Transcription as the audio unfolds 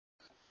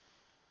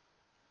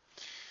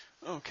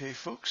Okay,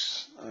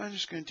 folks, I'm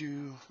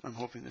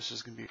hoping this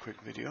is going to be a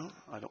quick video.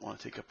 I don't want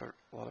to take up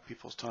a lot of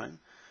people's time.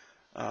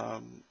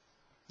 Um,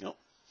 no,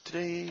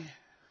 today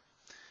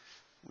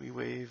we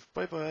wave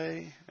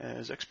bye-bye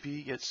as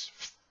XP gets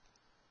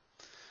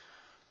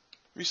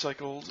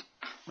recycled.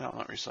 Well,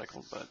 not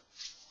recycled, but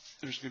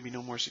there's going to be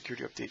no more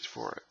security updates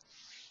for it.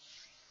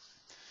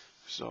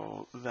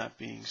 So, that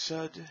being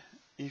said,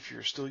 if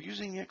you're still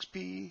using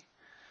XP,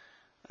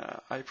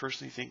 I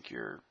personally think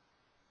you're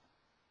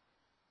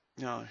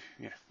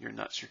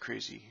nuts, you're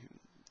crazy.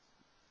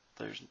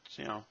 There's,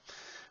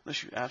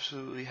 unless you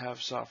absolutely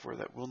have software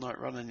that will not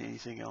run on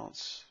anything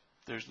else,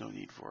 there's no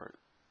need for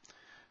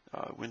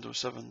it. Windows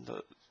 7,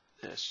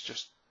 it's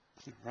just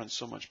runs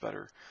so much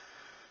better.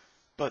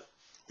 But,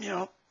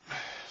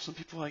 some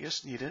people, I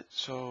guess, need it.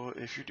 So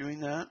if you're doing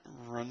that,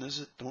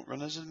 don't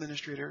run as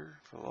administrator,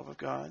 for the love of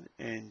God,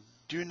 and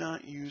do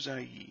not use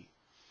IE.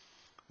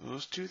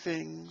 Those two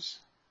things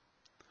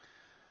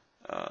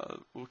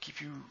will keep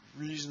you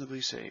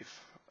reasonably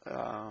safe.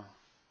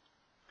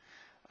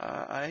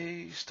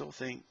 I still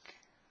think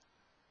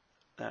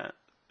that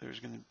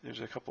there's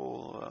a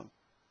couple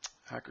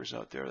hackers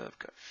out there that have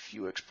got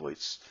few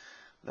exploits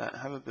that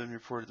haven't been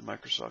reported to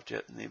Microsoft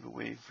yet, and they've been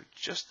waiting for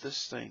just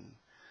this thing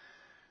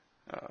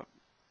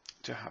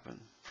to happen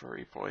for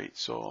April 8th.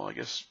 So I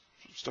guess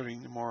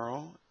starting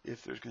tomorrow,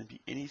 if there's going to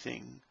be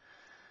anything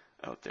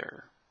out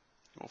there,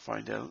 we'll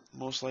find out.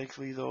 Most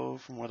likely, though,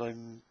 from what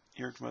I'm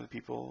hearing from other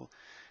people,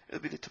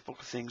 it'll be the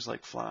typical things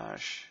like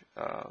Flash,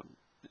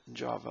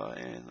 Java,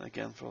 and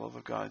again, for the love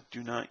of God,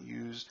 do not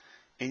use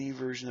any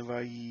version of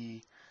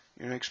IE,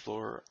 Internet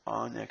Explorer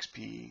on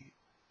XP.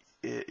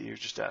 You're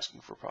just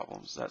asking for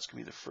problems. That's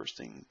going to be the first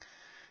thing.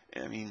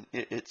 I mean,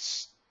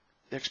 it's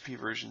XP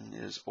version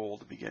is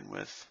old to begin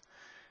with,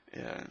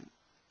 and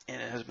it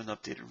hasn't been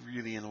updated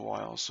really in a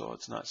while, so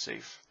it's not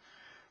safe.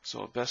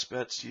 So best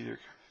bet's either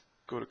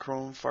go to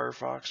Chrome,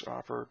 Firefox,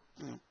 Opera.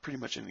 Pretty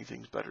much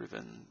anything's better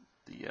than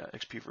the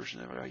XP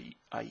version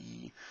of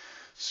IE.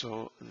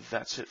 So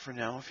that's it for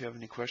now. If you have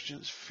any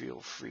questions,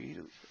 feel free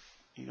to,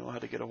 you know how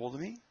to get a hold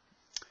of me.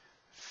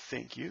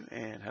 Thank you,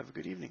 and have a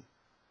good evening.